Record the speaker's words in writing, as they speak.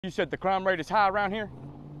You said the crime rate is high around here?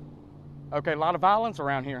 Okay, a lot of violence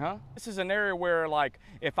around here, huh? This is an area where, like,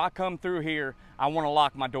 if I come through here, I want to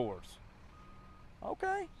lock my doors.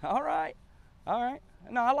 Okay, all right, all right.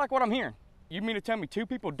 No, I like what I'm hearing. You mean to tell me 2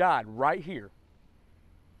 people died right here?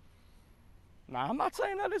 Now, I'm not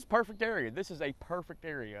saying that is a perfect area. This is a perfect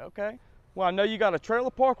area, okay? Well, I know you got a trailer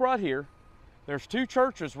park right here. There's 2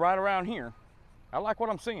 churches right around here. I like what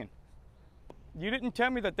I'm seeing. You didn't tell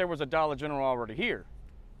me that there was a Dollar General already here.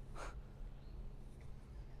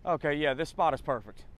 Okay, yeah, this spot is perfect.